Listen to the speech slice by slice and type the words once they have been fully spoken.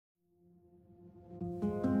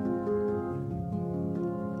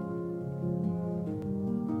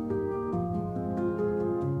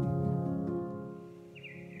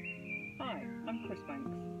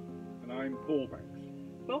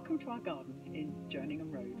Welcome to our garden in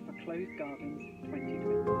Jerningham Road for Closed Gardens 2020.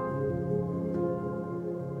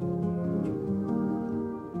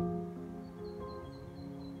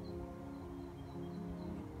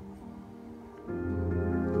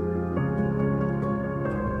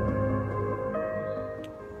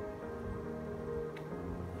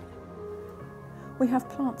 We have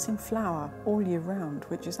plants in flower all year round,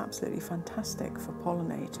 which is absolutely fantastic for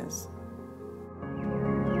pollinators.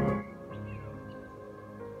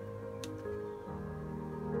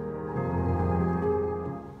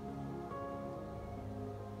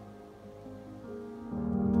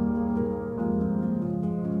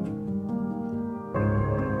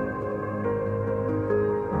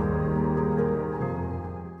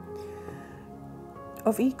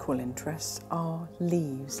 Of equal interest are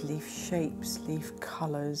leaves, leaf shapes, leaf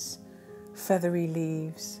colours, feathery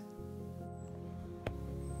leaves.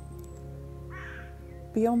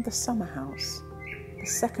 Beyond the summer house, the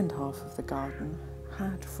second half of the garden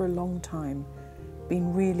had for a long time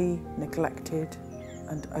been really neglected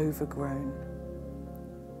and overgrown.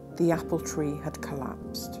 The apple tree had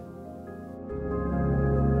collapsed.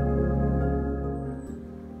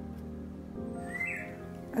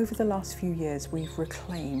 Over the last few years, we've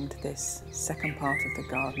reclaimed this second part of the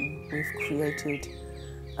garden. We've created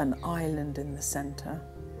an island in the centre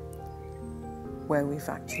where we've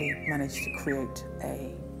actually managed to create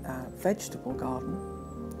a vegetable garden.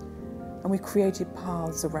 And we've created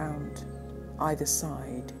paths around either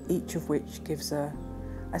side, each of which gives a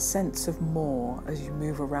sense of more as you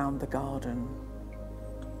move around the garden.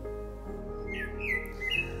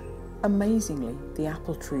 Amazingly, the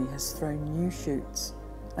apple tree has thrown new shoots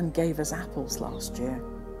and gave us apples last year.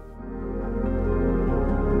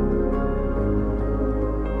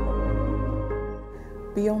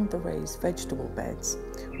 Beyond the raised vegetable beds,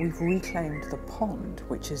 we've reclaimed the pond,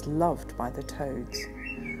 which is loved by the toads,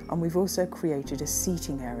 and we've also created a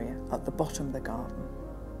seating area at the bottom of the garden.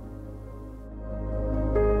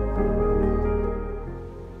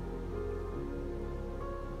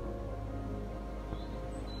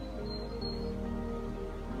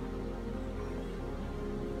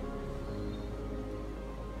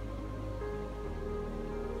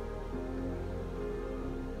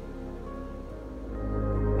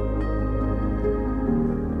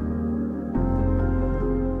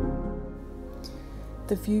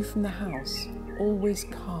 The view from the house, always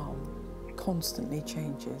calm, constantly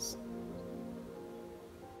changes.